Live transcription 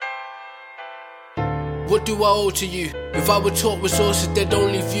What do I owe to you? If I were taught resources, they'd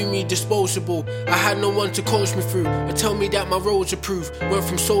only view me disposable. I had no one to coach me through and tell me that my roads approved. Went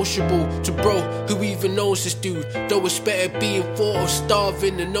from sociable to bro, who even knows this dude? Though it's better being thought of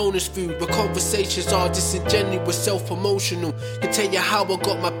starving than known as food. Where conversations are disingenuous, self-promotional. Can tell you how I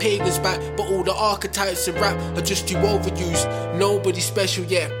got my pagans back, but all the archetypes in rap are just too overused. Nobody special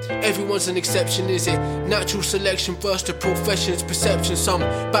yet, everyone's an exception, is it? Natural selection versus the profession's perception. Some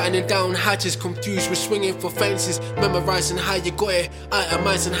battening down hatches, confused with swinging for fences. Memorizing how you got it,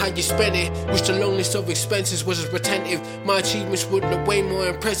 itemizing how you spent it. Wish the long list of expenses was as retentive. My achievements would look way more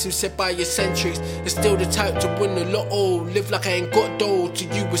impressive, set by your centuries. And still the type to win the lotto. Live like I ain't got dough, to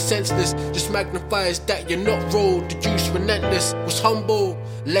you was senseless. Just magnifies that you're not rolled. The juice relentless, was humble.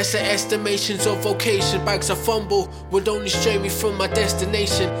 Lesser estimations of vocation, bags I fumble would only stray me from my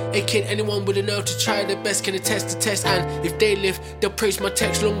destination. A kid, anyone with a nerve to try their best can attest to test. And if they live, they'll praise my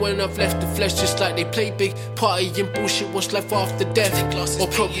text long when I've left the flesh. Just like they play big, party and bullshit what's left after death. Or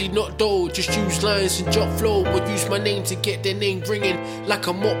probably not though, just use lines and drop flow. Or use my name to get their name ringing like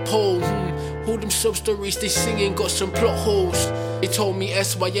a mop pole. All them sub stories they singing got some plot holes. They told me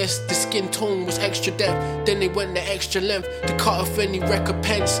SYS, the skin tone was extra depth. Then they went the extra length to cut off any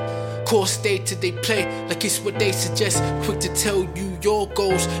recompense. Course stated they play like it's what they suggest. Quick to tell you your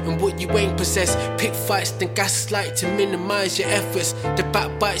goals and what you ain't possess. Pick fights then gaslight to minimize your efforts. The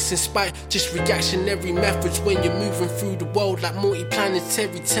backbites and spite, just reactionary methods. When you're moving through the world like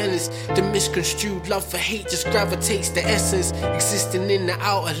multi-planetary tenants. The misconstrued love for hate just gravitates the essence. Existing in the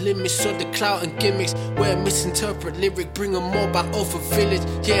outer limits of the clout and gimmicks. Where misinterpret lyric, bring a mob out of a village.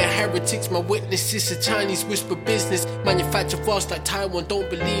 Yeah, heretics, my witness is a Chinese whisper business. Manufacture fast like Taiwan, don't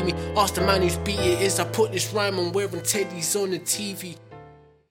believe me. Ask the man whose beat it is. I put this rhyme on wearing teddies on the TV.